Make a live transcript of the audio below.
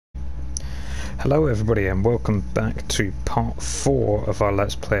Hello everybody and welcome back to part 4 of our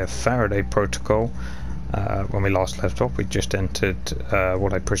Let's Play of Faraday Protocol. When we last left off we just entered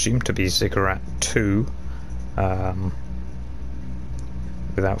what I presume to be Ziggurat 2.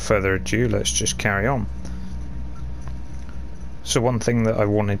 Without further ado, let's just carry on. So one thing that I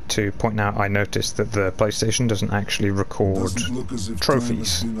wanted to point out, I noticed that the PlayStation doesn't actually record look as if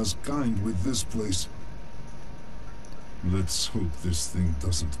trophies. Time has been as kind with this place. Let's hope this thing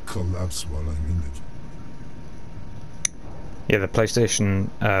doesn't collapse while I'm in it. Yeah, the PlayStation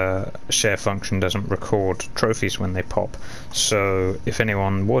share function doesn't record trophies when they pop, so if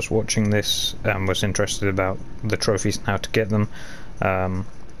anyone was watching this and was interested about the trophies and how to get them,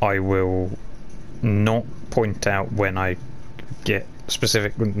 I will not point out when I get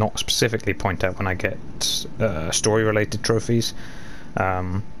not specifically point out when I get story related trophies,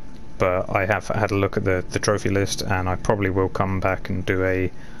 but I have had a look at the trophy list, and I probably will come back and do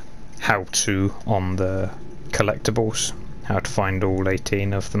a how-to on the collectibles, how to find all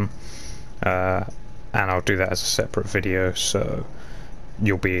 18 of them, and I'll do that as a separate video, so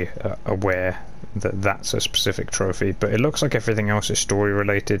you'll be aware that that's a specific trophy. But it looks like everything else is story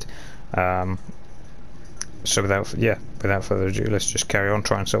related, so without further ado, let's just carry on,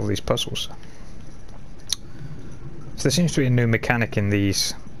 try and solve these puzzles. So there seems to be a new mechanic in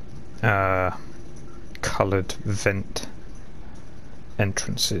these coloured vent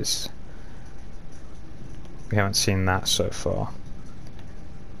entrances. We haven't seen that so far.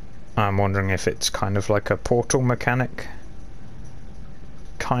 I'm wondering if it's kind of like a portal mechanic.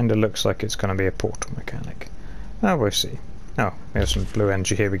 Kinda looks like it's going to be a portal mechanic. Oh, we'll see. Oh, we have some blue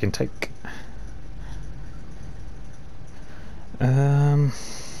energy here we can take. We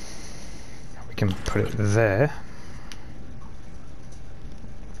can put it there.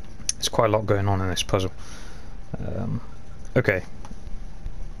 There's quite a lot going on in this puzzle. Okay.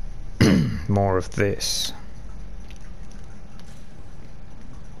 More of this.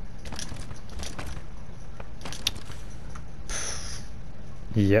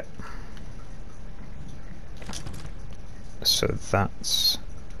 Yep. So that's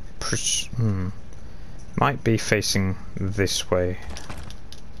might be facing this way.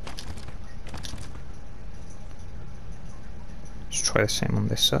 Let's try the same on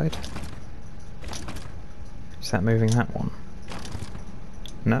this side. Is that moving that one?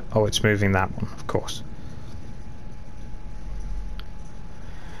 No? Oh, it's moving that one, of course.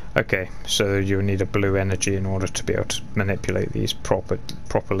 Okay, so you'll need a blue energy in order to be able to manipulate these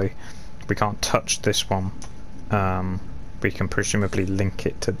properly. We can't touch this one. We can presumably link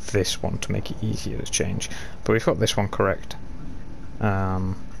it to this one to make it easier to change. But we've got this one correct.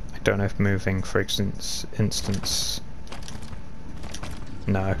 I don't know if moving, for instance...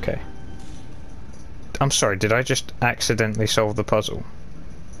 No, okay. I'm sorry, did I just accidentally solve the puzzle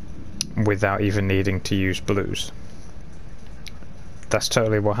without even needing to use blues? That's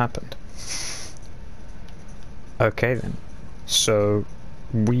totally what happened. Okay then. So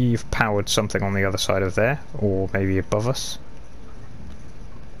we've powered something on the other side of there, or maybe above us.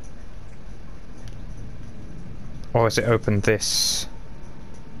 Or has it opened this?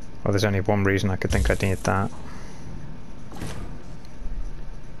 Well, there's only one reason I could think I needed that.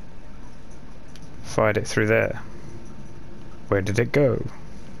 Fired it through there. Where did it go?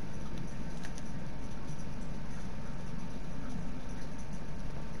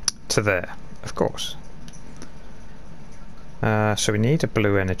 To there, of course. So we need a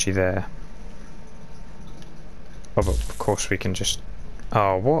blue energy there. Oh, but of course we can just...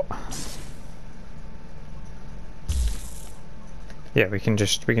 Oh, what? Yeah, we can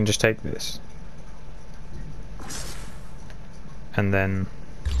just take this. And then...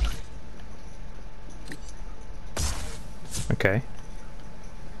 Okay.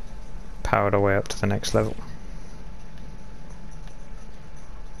 Powered our way up to the next level.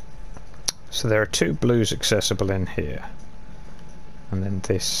 So there are two blues accessible in here. And then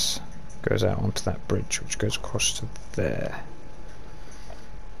this goes out onto that bridge, which goes across to there.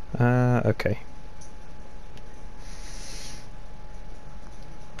 Okay.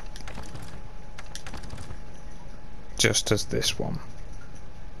 Just as this one.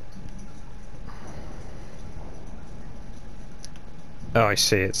 Oh, I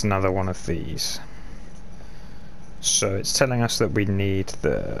see, it's another one of these. So it's telling us that we need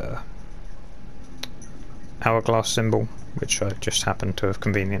the hourglass symbol, which I just happened to have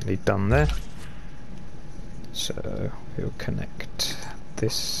conveniently done there. So we'll connect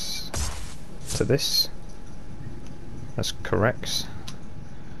this to this. That's correct.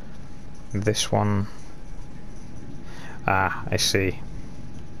 This one. Ah, I see.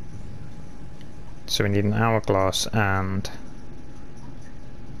 So we need an hourglass and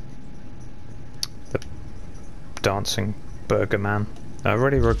dancing burger man. I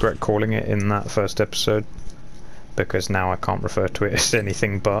really regret calling it in that first episode, because now I can't refer to it as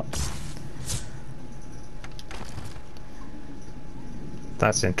anything but.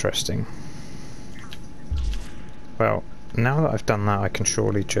 That's interesting. Well, now that I've done that, I can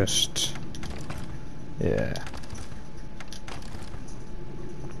surely just... yeah.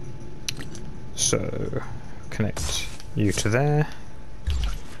 So, connect you to there.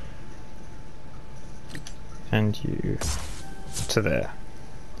 And you to there.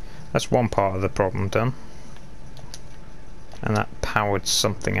 That's one part of the problem done. And that powered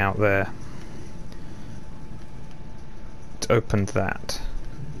something out there. It opened that.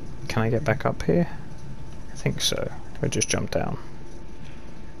 Can I get back up here? I think so. I'll just jump down.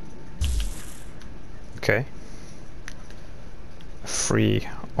 Okay. Free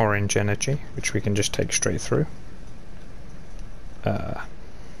orange energy, which we can just take straight through.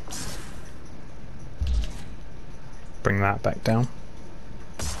 Bring that back down.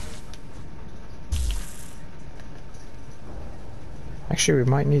 Actually, we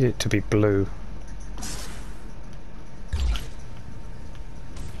might need it to be blue.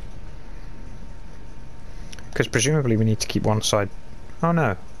 Because presumably we need to keep one side... oh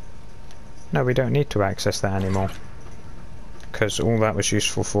no. No, we don't need to access that anymore. Because all that was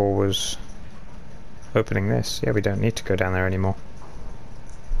useful for was opening this. Yeah, we don't need to go down there anymore.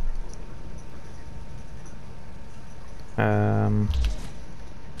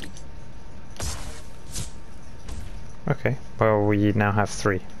 Okay, well we now have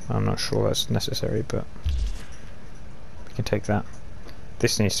 3. I'm not sure that's necessary, but we can take that.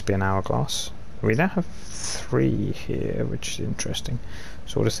 This needs to be an hourglass. We now have 3 here, which is interesting.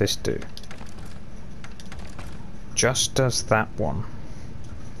 So what does this do? Just does that one.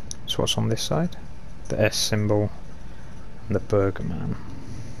 So what's on this side? The S symbol and the burger man.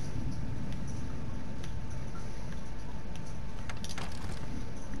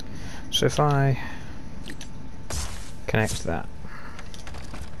 So if I connect that,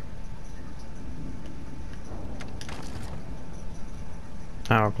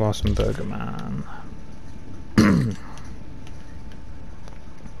 hourglass and burger man.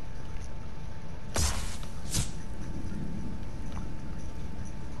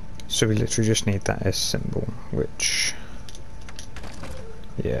 So we literally just need that S symbol, which,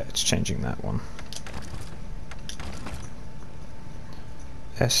 yeah, it's changing that one.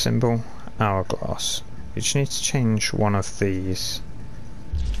 S symbol, hourglass. You just need to change one of these.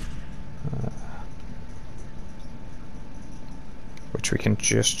 Which we can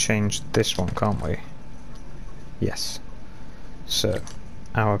just change this one, can't we? Yes. So,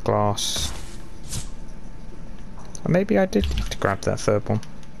 hourglass. Or maybe I did need to grab that third one.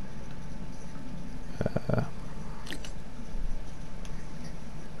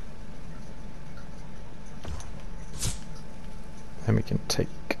 Then we can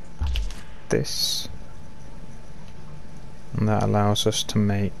take this, and that allows us to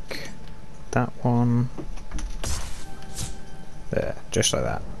make that one there, just like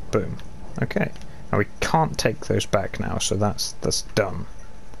that. Boom. Okay. Now we can't take those back now, so that's done.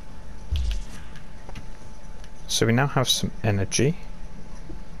 So we now have some energy.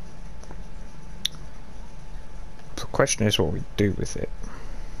 The question is what we do with it.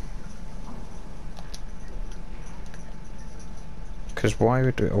 Because why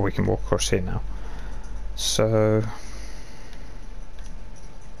would we... oh, we can walk across here now. So...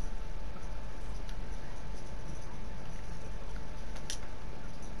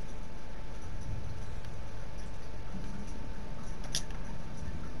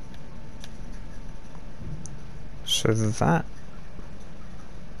 so that...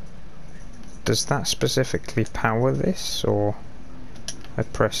 does that specifically power this, or I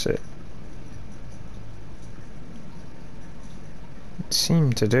press it? It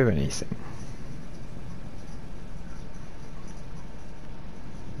seemed to do anything.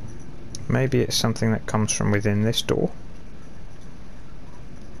 Maybe it's something that comes from within this door.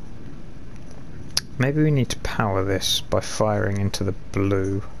 Maybe we need to power this by firing into the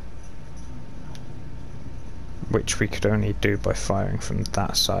blue, which we could only do by firing from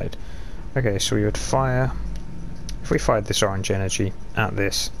that side. Okay, so we would fire... if we fired this orange energy at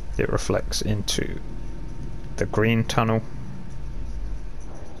this, it reflects into the green tunnel.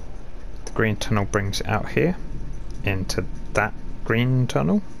 The green tunnel brings it out here into that green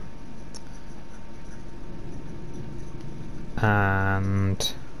tunnel,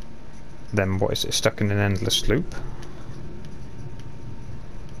 and then what is it, stuck in an endless loop?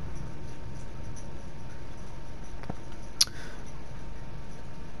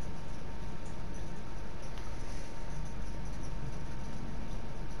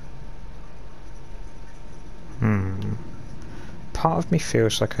 part of me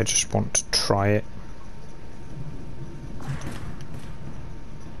feels like I just want to try it.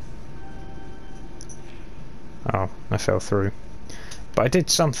 Oh, I fell through. But I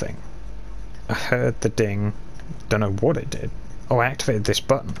did something. I heard the ding. Don't know what it did. Oh, I activated this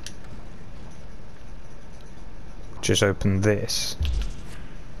button. Just open this.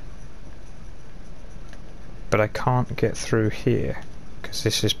 But I can't get through here because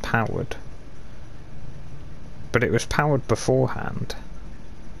this is powered. But it was powered beforehand.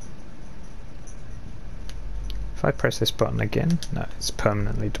 If I press this button again, no, it's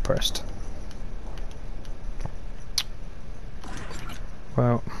permanently depressed.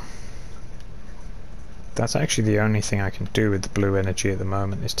 Well, that's actually the only thing I can do with the blue energy at the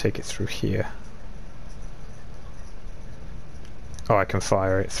moment, is take it through here. Oh, I can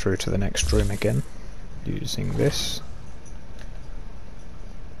fire it through to the next room again, using this.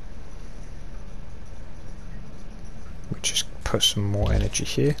 We just put some more energy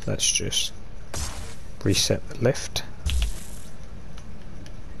here. Let's just reset the lift.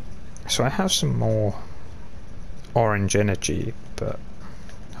 So I have some more orange energy, but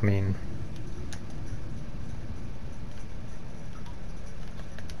I mean,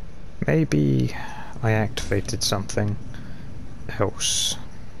 maybe I activated something else.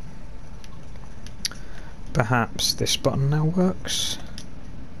 Perhaps this button now works?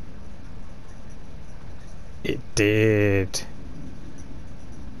 It did.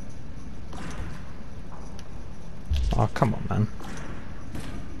 Oh, come on, man.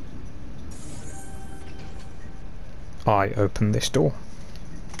 I opened this door.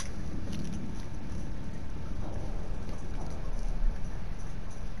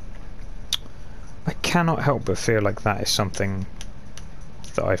 I cannot help but feel like that is something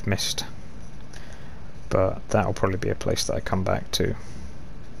that I've missed. But that'll probably be a place that I come back to.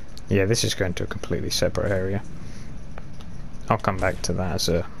 Yeah, this is going to a completely separate area. I'll come back to that as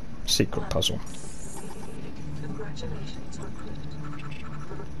a secret puzzle.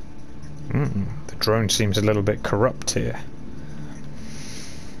 The drone seems a little bit corrupt here.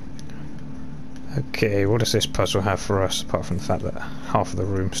 Okay, what does this puzzle have for us, apart from the fact that half of the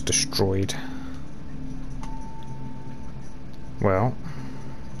room's destroyed? Well,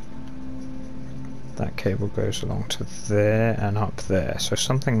 that cable goes along to there and up there, so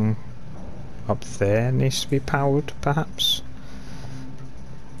something up there needs to be powered, perhaps?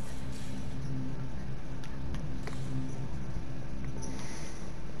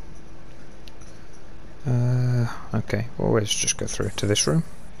 Okay, well, let's just go through to this room.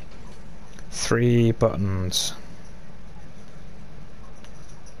 3 buttons.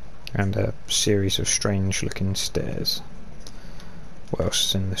 And a series of strange looking stairs. What else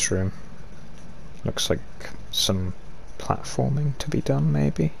is in this room? Looks like some platforming to be done,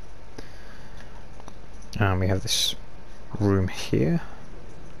 maybe. And we have this room here.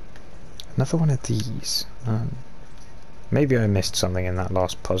 Another one of these. Maybe I missed something in that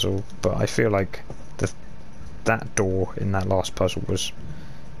last puzzle, but I feel like that door in that last puzzle was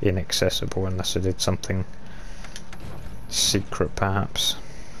inaccessible unless I did something secret, perhaps.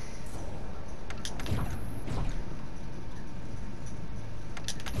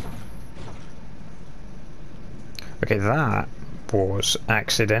 Okay, that was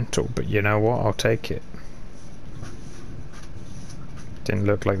accidental, but you know what? I'll take it. Didn't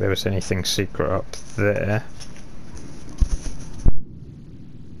look like there was anything secret up there.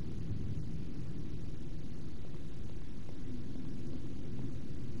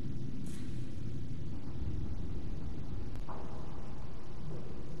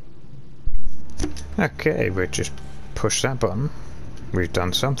 Okay, we just push that button. We've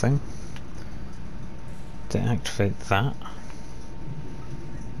done something. Deactivate that.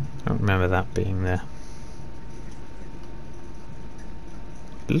 I don't remember that being there.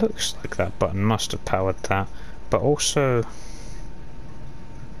 Looks like that button must have powered that, but also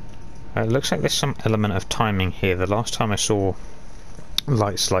it looks like there's some element of timing here. The last time I saw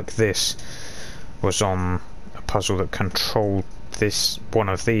lights like this was on a puzzle that controlled this, one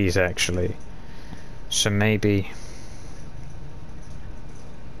of these actually. So maybe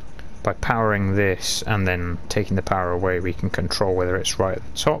by powering this and then taking the power away, we can control whether it's right at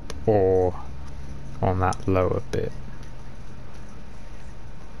the top or on that lower bit.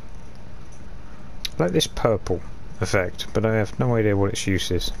 I like this purple effect, but I have no idea what its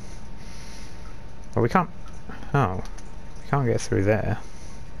use is. Well, we can't... Oh, we can't get through there.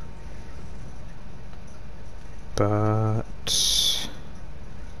 But...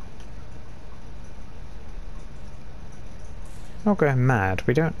 not going mad.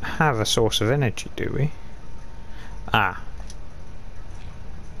 We don't have a source of energy, do we? Ah.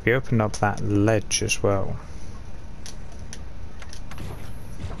 We opened up that ledge as well.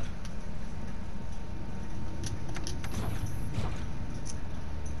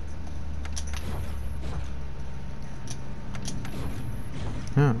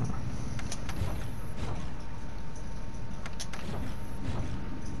 Hmm.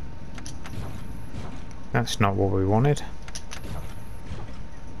 That's not what we wanted.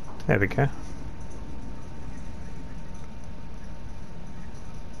 There we go.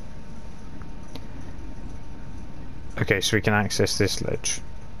 Okay, so we can access this ledge.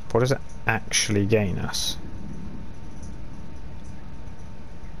 What does it actually gain us?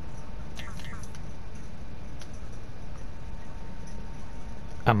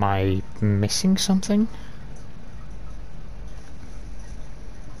 Am I missing something?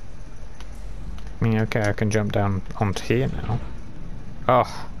 I mean, okay, I can jump down onto here now.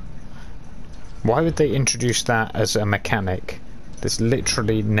 Oh. Why would they introduce that as a mechanic? There's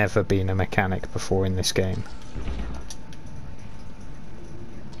literally never been a mechanic before in this game.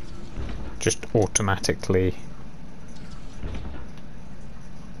 Just automatically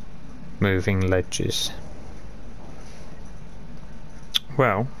moving ledges.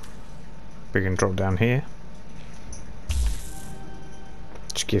 Well, we can drop down here,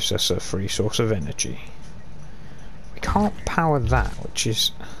 which gives us a free source of energy. We can't power that, which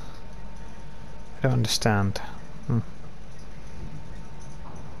is... I don't understand.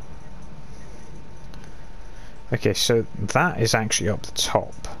 Okay, so that is actually up the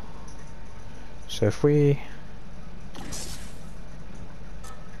top. So if we...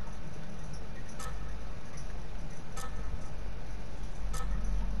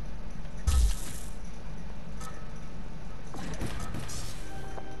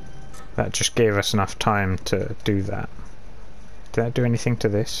 That just gave us enough time to do that. Did that do anything to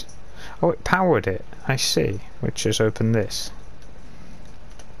this? Oh, it powered it. I see. Which has opened this.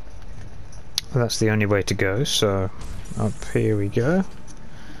 Well, that's the only way to go, so up here we go.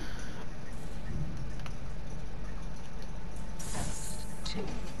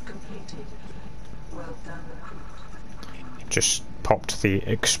 Well done, recruit. Just popped the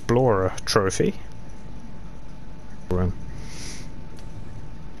Explorer trophy. Room.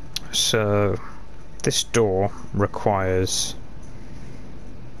 So this door requires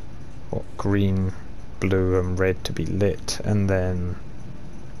what, green, blue and red to be lit, and then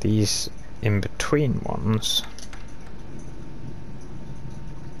these in between ones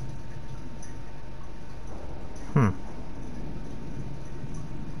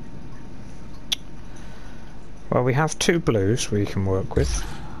well, we have two blues we can work with,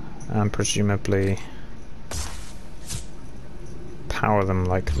 and presumably power them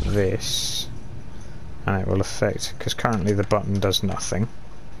like this, and it will affect, because currently the button does nothing.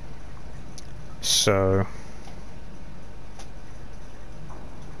 So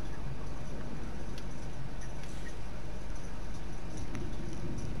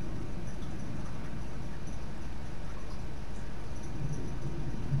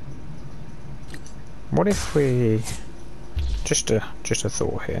what if we just a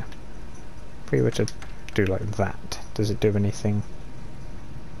thought here, if we were to do like that, does it do anything?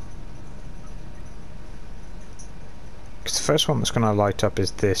 Because the first one that's going to light up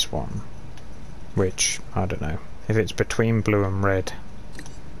is this one, which, I don't know, if it's between blue and red,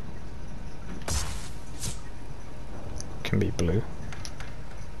 can be blue.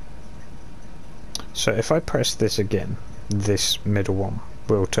 So if I press this again, this middle one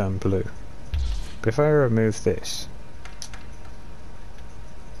will turn blue. But if I remove this,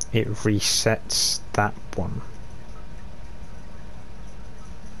 it resets that one.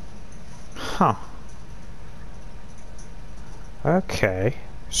 Huh. Okay,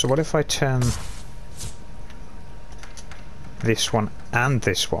 so what if I turn this one and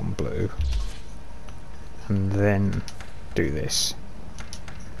this one blue, and then do this?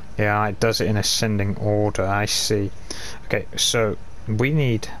 Yeah, it does it in ascending order, I see. Okay, so we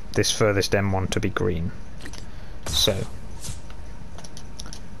need this furthest end one to be green. So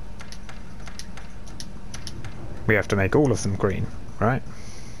we have to make all of them green, right?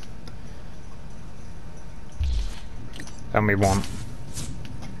 And we want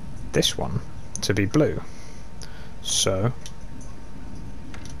this one to be blue. So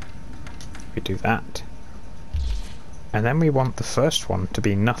we do that. And then we want the first one to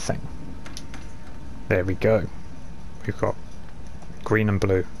be nothing. There we go. We've got green and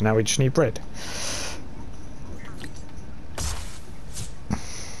blue. Now we just need red.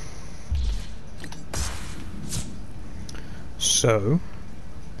 So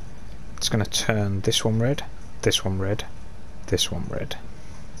it's going to turn this one red, this one red, this one red.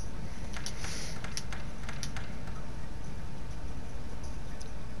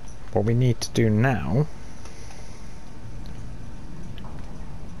 What we need to do now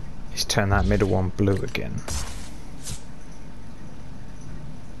is turn that middle one blue again.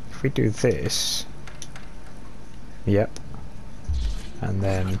 If we do this, yep, and And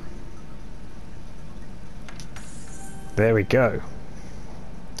then there we go.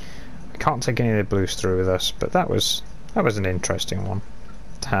 We can't take any of the blues through with us, but that was an interesting one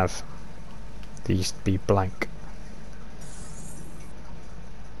to have these be blank.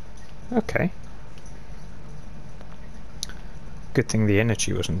 Okay. Good thing the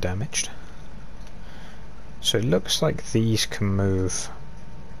energy wasn't damaged. So it looks like these can move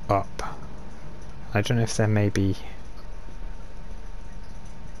up. I don't know if there may be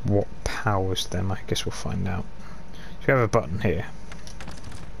what powers them. I guess we'll find out. So we have a button here.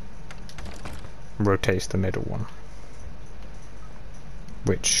 Rotates the middle one,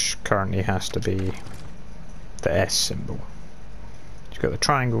 which currently has to be the S symbol. You've got the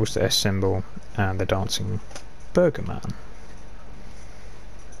triangles, the S symbol, and the dancing Burger Man.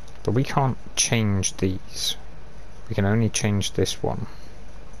 But we can't change these. We can only change this one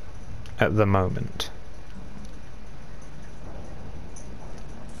at the moment.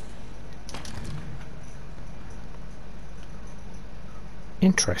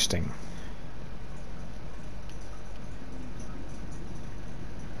 Interesting.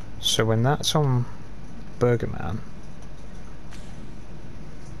 So when that's on Burger Man,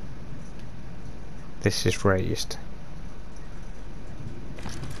 this is raised.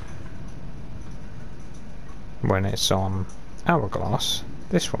 When it's on Hourglass,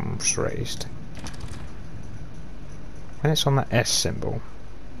 this one's raised. When it's on the S symbol,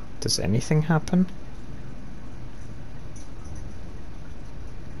 does anything happen?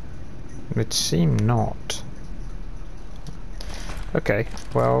 It would seem not. Okay,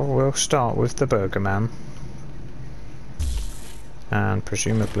 well, we'll start with the Burger Man. And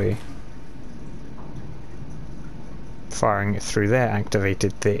presumably firing it through there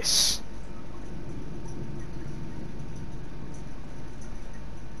activated this.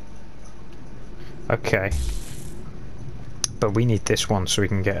 Okay. But we need this one so we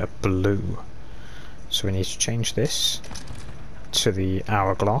can get a blue. So we need to change this to the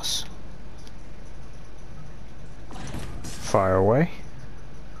Hourglass. Fire away.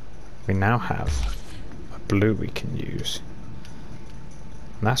 We now have a blue we can use.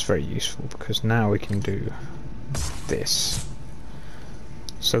 And that's very useful because now we can do this.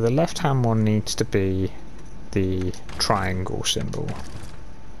 So the left hand one needs to be the triangle symbol.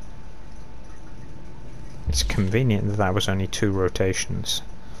 It's convenient that that was only 2 rotations.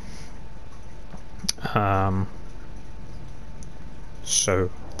 So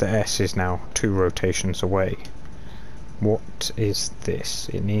the S is now 2 rotations away. What is this?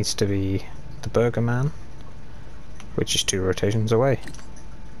 It needs to be the Burger Man, which is 2 rotations away.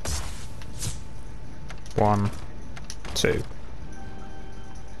 1, 2.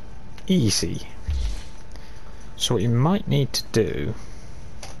 Easy. So what you might need to do...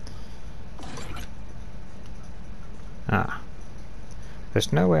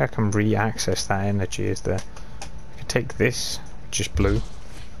 there's no way I can re-access that energy, is there? I could take this, which is blue.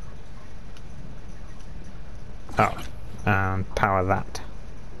 Oh, and power that.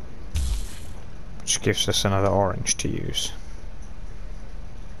 Which gives us another orange to use.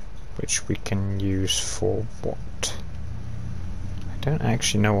 Which we can use for what? I don't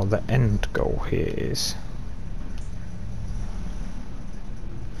actually know what the end goal here is.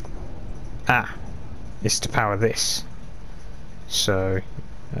 It's to power this. So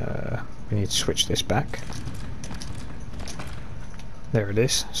we need to switch this back. There it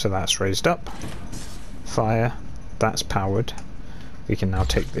is. So that's raised up. Fire. That's powered. We can now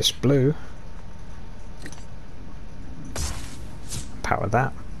take this blue. Power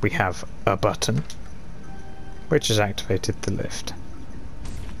that. We have a button, which has activated the lift.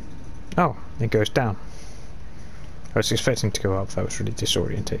 Oh, it goes down. I was expecting to go up. That was really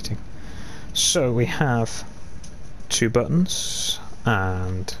disorientating. So we have 2 buttons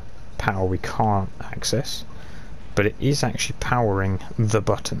and power we can't access, but it is actually powering the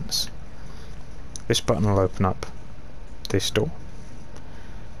buttons. This button will open up this door.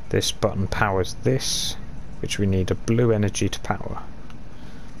 This button powers this, which we need a blue energy to power.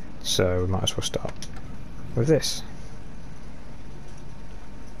 So we might as well start with this.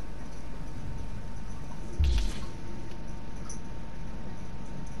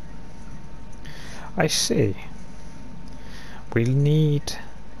 I see. We need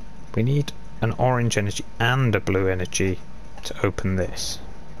an orange energy and a blue energy to open this.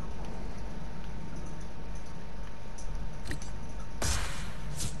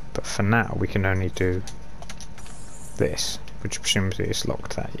 But for now we can only do this, which presumably is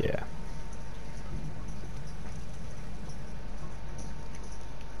locked that year.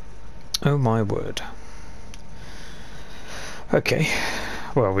 Oh my word. Okay,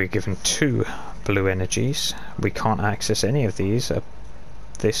 well we're given 2 blue energies. We can't access any of these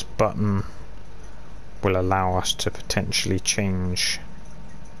this button will allow us to potentially change,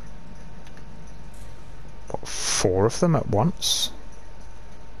 what, 4 of them at once?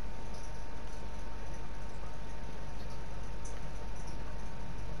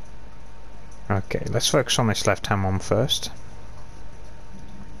 Okay, let's focus on this left-hand one first.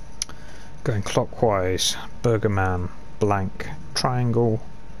 Going clockwise, Burger Man, blank, triangle,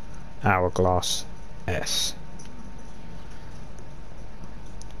 hourglass, S.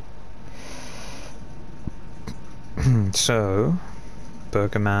 So,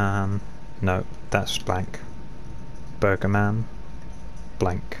 Burger Man, no, that's blank. Burger Man,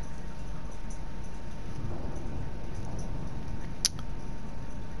 blank.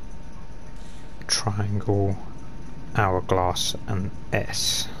 Triangle, hourglass, and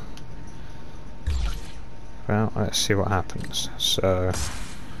S. Well, let's see what happens. So,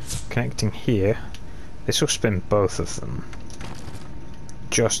 connecting here, this will spin both of them.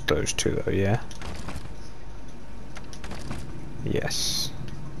 Just those two though, yeah? Yes.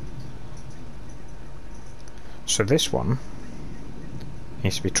 So this one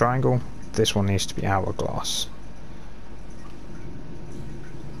needs to be triangle, this one needs to be hourglass.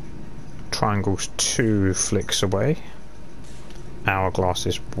 Triangle's 2 flicks away, hourglass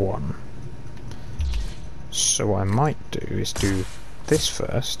is 1. So what I might do is do this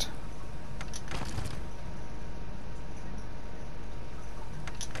first.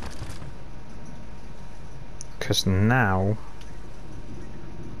 Because now...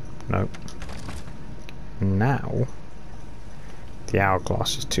 Nope. Now the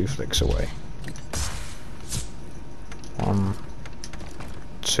hourglass is 2 flicks away. 1,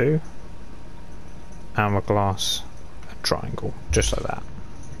 2. Hourglass, a triangle, just like that.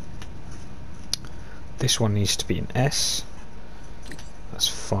 This one needs to be an S. That's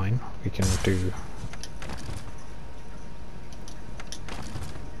fine. We can do...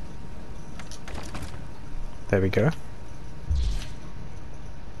 There we go.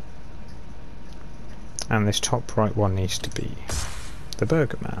 And this top right one needs to be the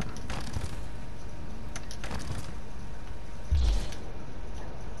Burger Man.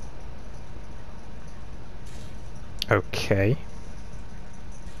 Okay.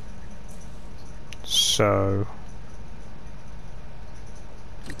 So...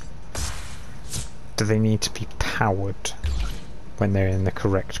 do they need to be powered when they're in the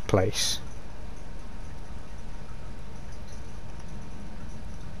correct place?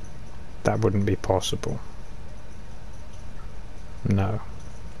 That wouldn't be possible. No.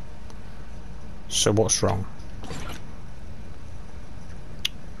 So what's wrong?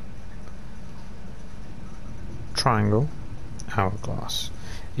 Triangle, hourglass.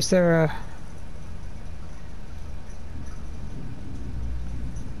 Is there a...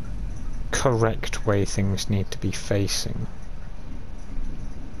 correct way things need to be facing?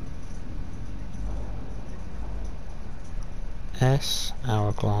 S,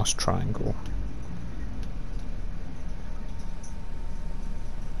 hourglass, triangle.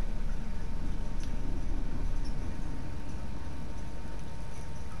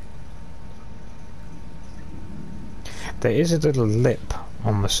 There is a little lip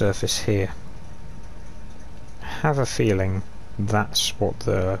on the surface here. I have a feeling that's what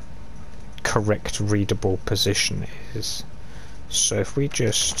the correct readable position is. So if we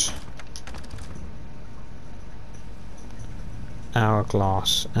just...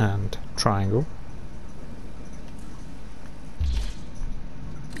 hourglass and triangle.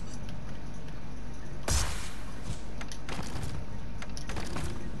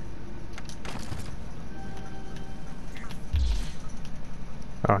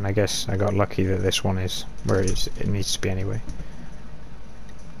 Oh, and I guess I got lucky that this one is where it needs to be anyway.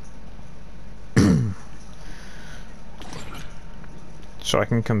 So I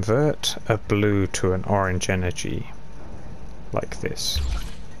can convert a blue to an orange energy like this,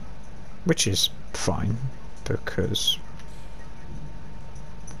 which is fine because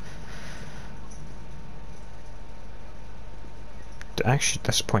actually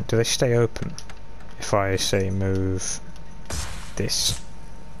that's the point. Do they stay open if I say move this?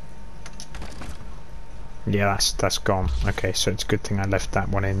 Yeah, that's gone. Okay, so it's a good thing I left that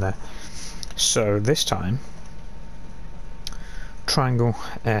one in there. So this time, triangle,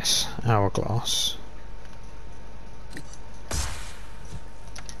 S, hourglass.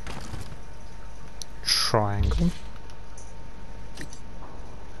 Triangle.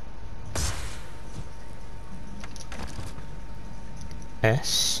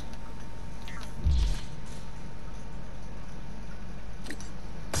 S.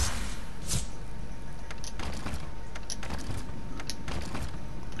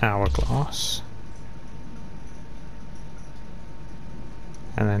 Hourglass.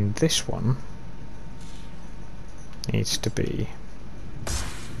 And then this one needs to be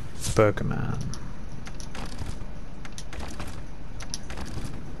Burger Man.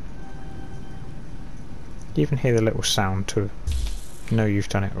 You even hear the little sound to know you've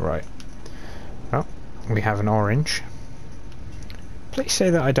done it right. Well, we have an orange. Please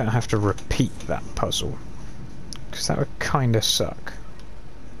say that I don't have to repeat that puzzle, because that would kinda suck.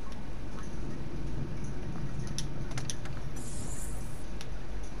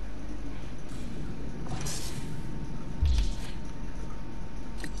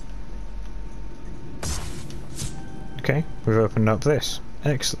 Okay, we've opened up this.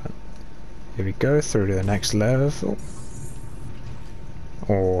 Excellent. Here we go through to the next level.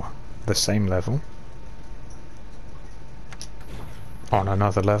 Or the same level. On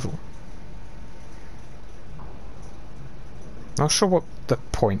another level. Not sure what the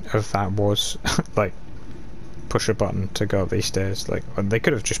point of that was. Like, push a button to go up these stairs. Like, they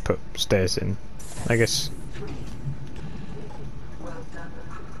could have just put stairs in. I guess. Well done,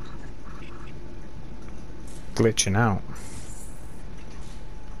 recruit. Glitching out.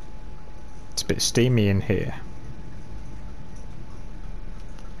 It's a bit steamy in here.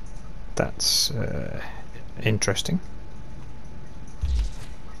 That's interesting.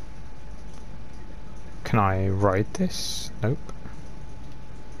 Can I ride this? Nope.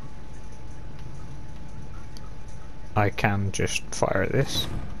 I can just fire at this.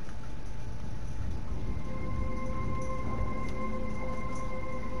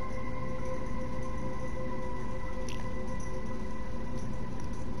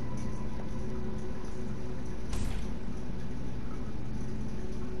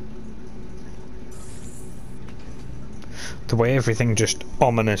 The way everything just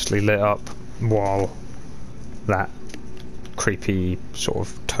ominously lit up while that creepy sort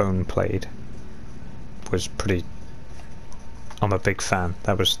of tone played was pretty... I'm a big fan.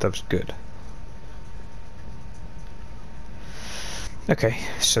 That was good. Okay,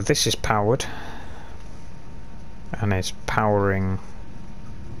 so this is powered and it's powering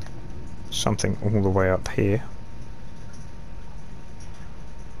something all the way up here.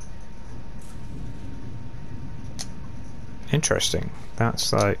 Interesting.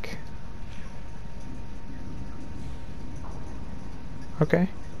 That's like... okay.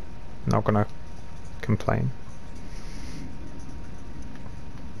 Not gonna complain.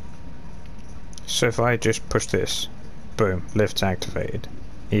 So if I just push this, boom, lift's activated.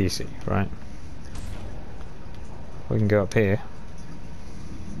 Easy, right? We can go up here.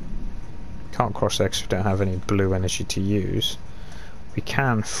 Can't cross X if we don't have any blue energy to use. We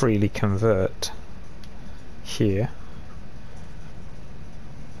can freely convert here.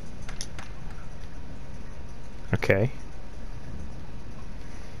 Okay.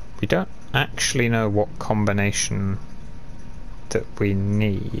 We don't actually know what combination that we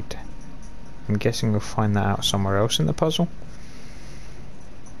need. I'm guessing we'll find that out somewhere else in the puzzle.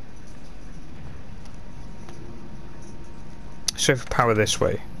 So if we power this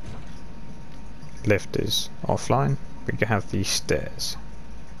way, lift is offline, we can have these stairs.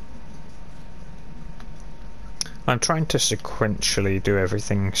 I'm trying to sequentially do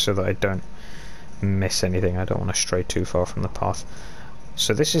everything so that I don't miss anything. I don't want to stray too far from the path.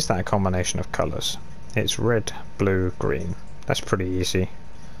 So this is that combination of colours. It's red, blue, green. That's pretty easy.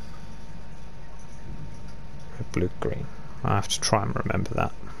 Red, blue, green. I have to try and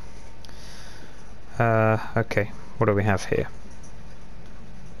remember that. Okay, what do we have here?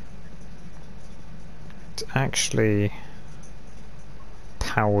 It actually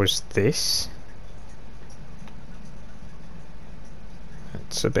powers this.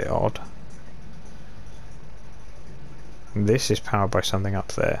 It's a bit odd. This is powered by something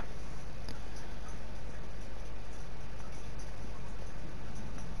up there.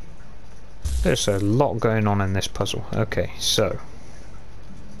 There's a lot going on in this puzzle. Okay, so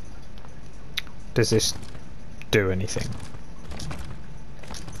does this do anything?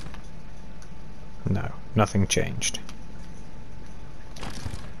 No, nothing changed.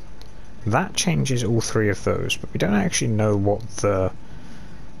 That changes all three of those, but we don't actually know what the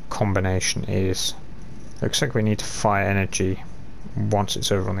combination is. Looks like we need to fire energy once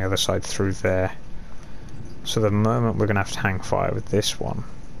it's over on the other side through there. So the moment we're going to have to hang fire with this one.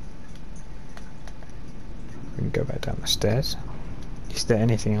 We can go back down the stairs. Is there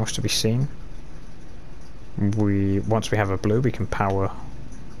anything else to be seen? Once we have a blue, we can power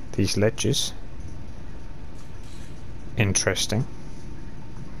these ledges. Interesting.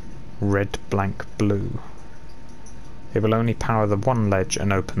 Red, blank, blue. It will only power the one ledge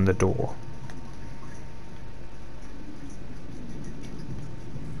and open the door.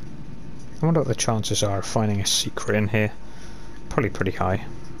 I wonder what the chances are of finding a secret in here. Probably pretty high.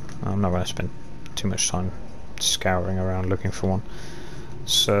 I'm not going to spend too much time scouring around looking for one.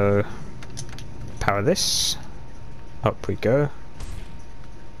 So, power this. Up we go.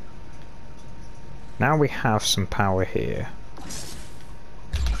 Now we have some power here.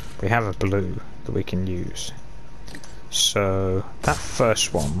 We have a blue that we can use. So, that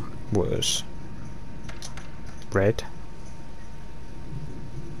first one was red.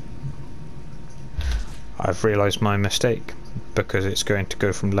 I've realised my mistake, because it's going to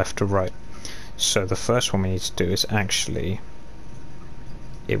go from left to right. So the first one we need to do is actually,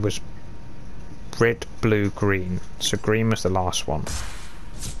 it was red, blue, green. So green was the last one.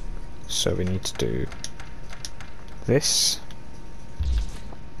 So we need to do this.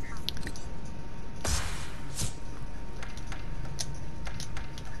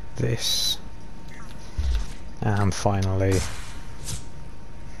 This. And finally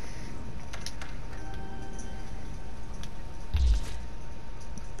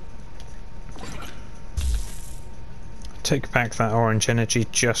take back that orange energy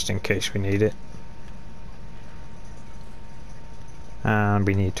just in case we need it. And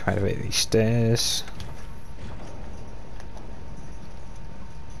we need to activate these stairs.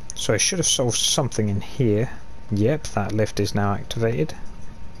 So I should have solved something in here. Yep, that lift is now activated.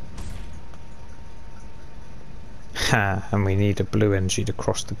 Ha, and we need a blue energy to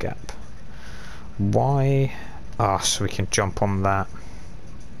cross the gap. Why? Ah, so we can jump on that.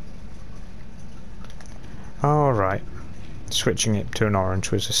 Alright. Switching it to an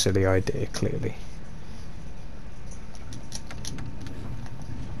orange was a silly idea, clearly.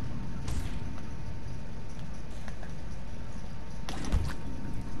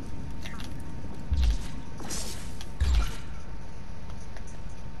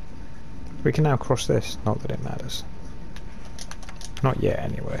 We can now cross this, not that it matters. Not yet,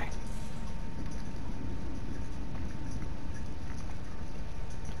 anyway.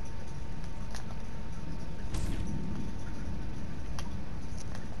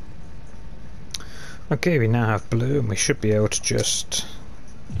 Okay, we now have blue and we should be able to just...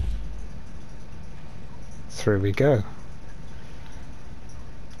 Through we go.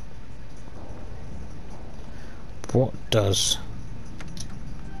 What does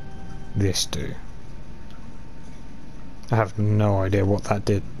this do? I have no idea what that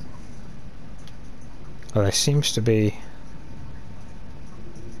did. Oh, there seems to be...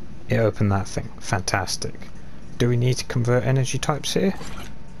 It opened that thing. Fantastic. Do we need to convert energy types here?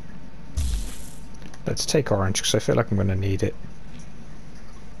 Let's take orange because I feel like I'm going to need it.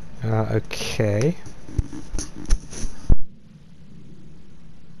 Okay.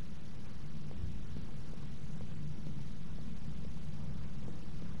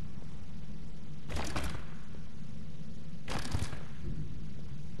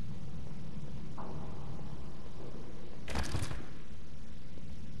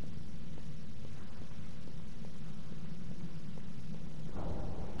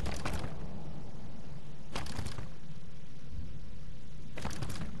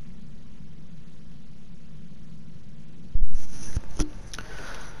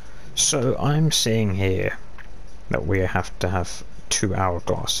 So I'm seeing here that we have to have 2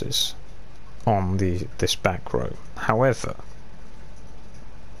 hourglasses on this back row. However,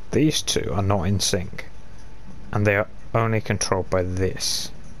 these two are not in sync, and they are only controlled by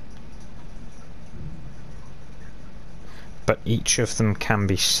this. But each of them can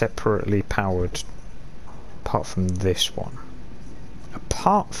be separately powered, apart from this one.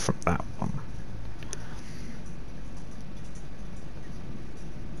 Apart from that one.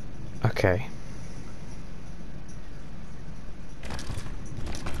 Okay.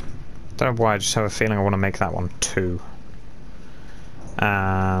 Don't know why, I just have a feeling I want to make that one 2.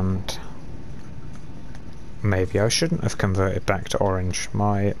 And maybe I shouldn't have converted back to orange.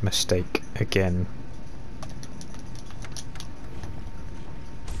 My mistake again.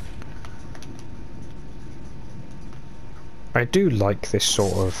 I do like this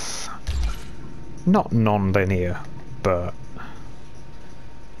sort of, not non-linear, but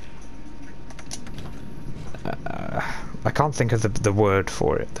I can't think of the word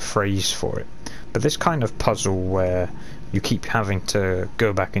for it, the phrase for it, but this kind of puzzle where you keep having to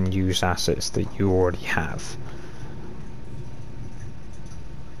go back and use assets that you already have.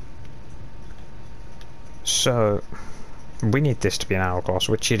 So we need this to be an hourglass,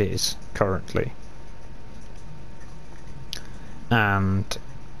 which it is currently, and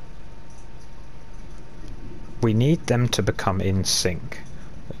we need them to become in sync.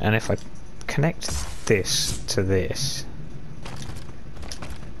 And if I connect this to this,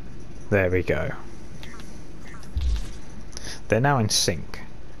 there we go. They're now in sync.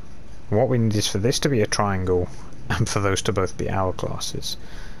 What we need is for this to be a triangle and for those to both be hourglasses.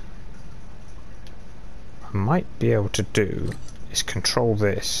 I might be able to do is control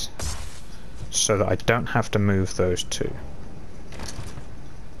this so that I don't have to move those two.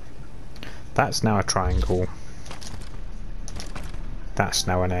 That's now a triangle. That's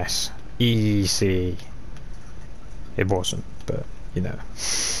now an S. Easy. It wasn't, but you know.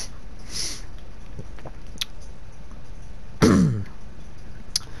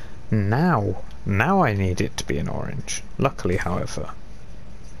 Now I need it to be an orange. Luckily, however,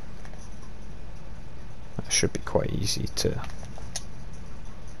 that should be quite easy to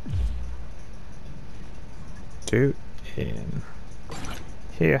do in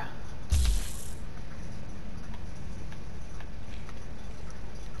here.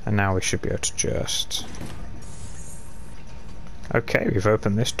 And now we should be able to just... Okay, we've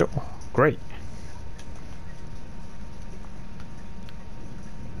opened this door. Great.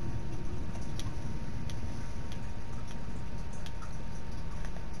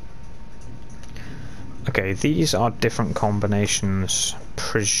 Okay, these are different combinations,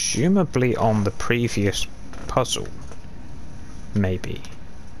 presumably on the previous puzzle. Maybe.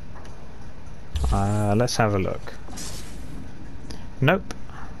 Let's have a look. Nope.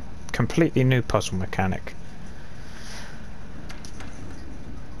 Completely new puzzle mechanic.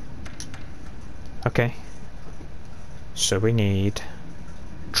 Okay. So we need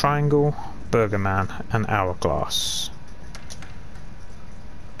triangle, Burger Man, and hourglass.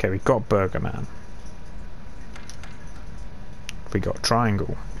 Okay, we got Burger Man. We got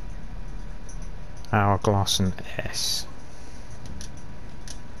triangle, hourglass, and S.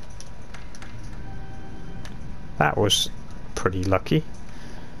 That was pretty lucky.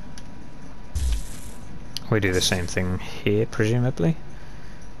 We do the same thing here, presumably.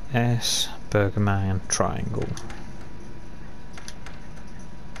 S, Burger Man, triangle.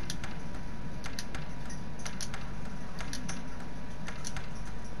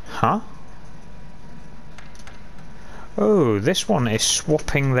 Huh? Oh, this one is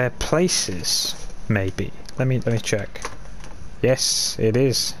swapping their places. Maybe. Let me check. Yes, it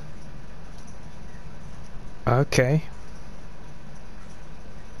is. Okay.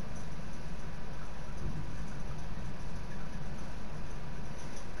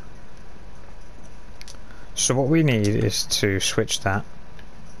 So what we need is to switch that.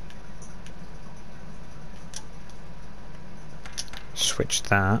 Switch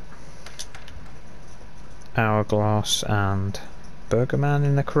that. Hourglass and Burger Man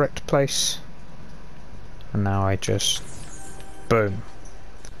in the correct place. And now I just... boom.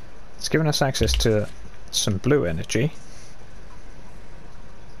 It's given us access to some blue energy.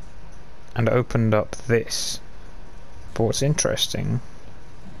 And opened up this. But what's interesting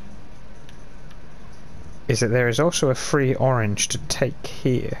is that there is also a free orange to take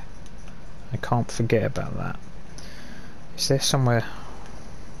here. I can't forget about that. Is there somewhere...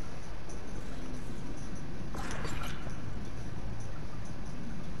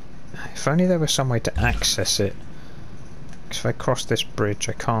 If only there was some way to access it. Because if I cross this bridge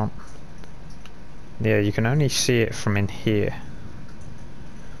I can't... Yeah, you can only see it from in here.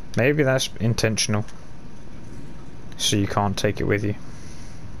 Maybe that's intentional. So you can't take it with you.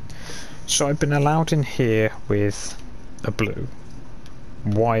 So I've been allowed in here with a blue.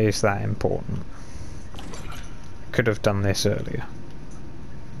 Why is that important? Could have done this earlier.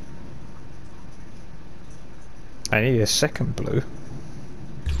 I need a second blue.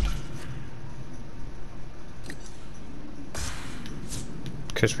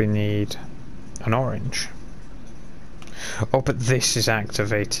 Because we need an orange. Oh, but this is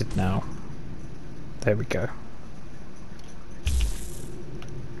activated now. There we go.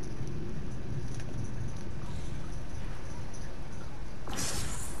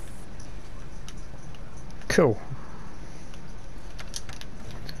 Cool.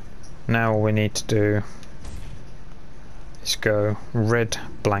 Now all we need to do is go red,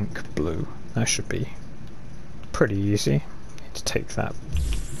 blank, blue. That should be pretty easy. Need to take that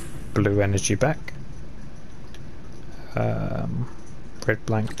blue energy back. Red,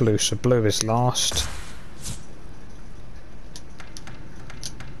 blank, blue. So blue is last.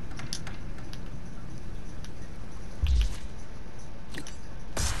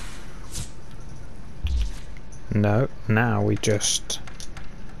 No, now we just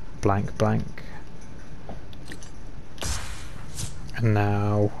blank, blank. And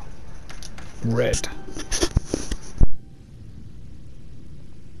now red.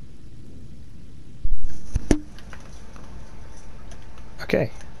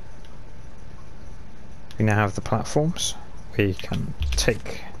 Okay. We now have the platforms. We can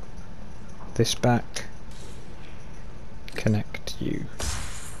take this back, connect you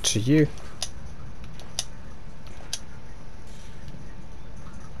to you.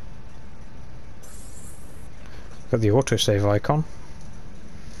 Got the autosave icon.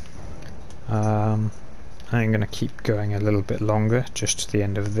 I'm going to keep going a little bit longer, just to the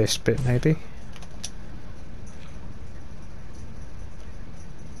end of this bit maybe.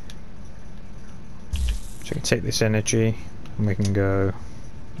 So we can take this energy and we can go...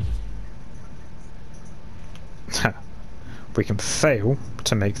 we can fail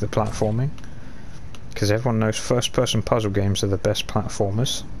to make the platforming, because everyone knows first-person puzzle games are the best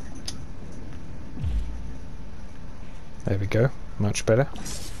platformers. There we go, much better.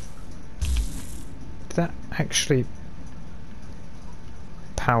 Did that actually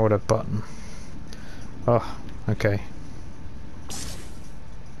power a button? Oh, okay.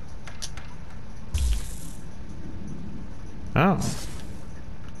 Oh.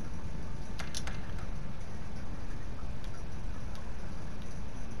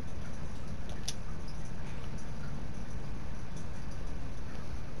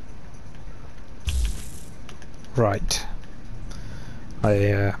 Right.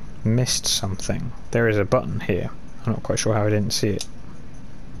 I missed something. There is a button here. I'm not quite sure how I didn't see it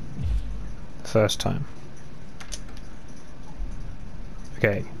the first time.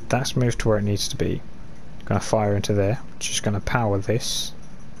 Okay, that's moved to where it needs to be. Gonna fire into there, which is gonna power this.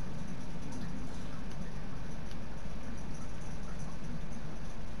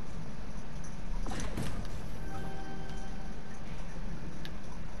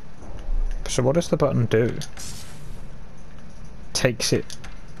 So what does the button do? Takes it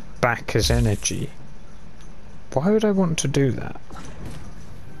back as energy. Why would I want to do that?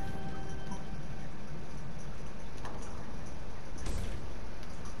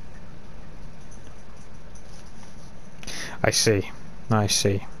 I see. I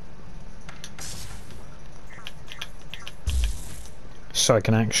see. So I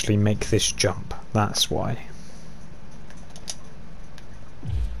can actually make this jump. That's why.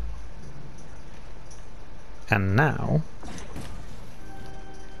 And now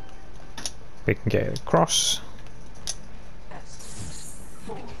we can get it across. Test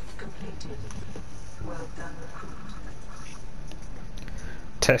 4 completed. Well done, recruit.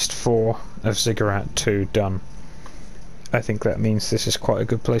 Test 4 of Ziggurat 2 done. I think that means this is quite a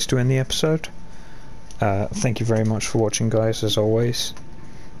good place to end the episode. Thank you very much for watching, guys, as always.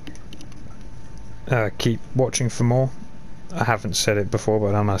 Keep watching for more. I haven't said it before,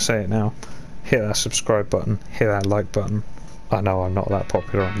 but I'm going to say it now. Hit that subscribe button, hit that like button. I know I'm not that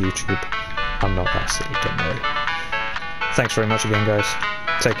popular on YouTube. I'm not that silly, don't worry. Thanks very much again, guys.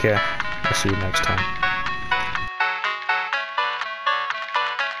 Take care. I'll see you next time.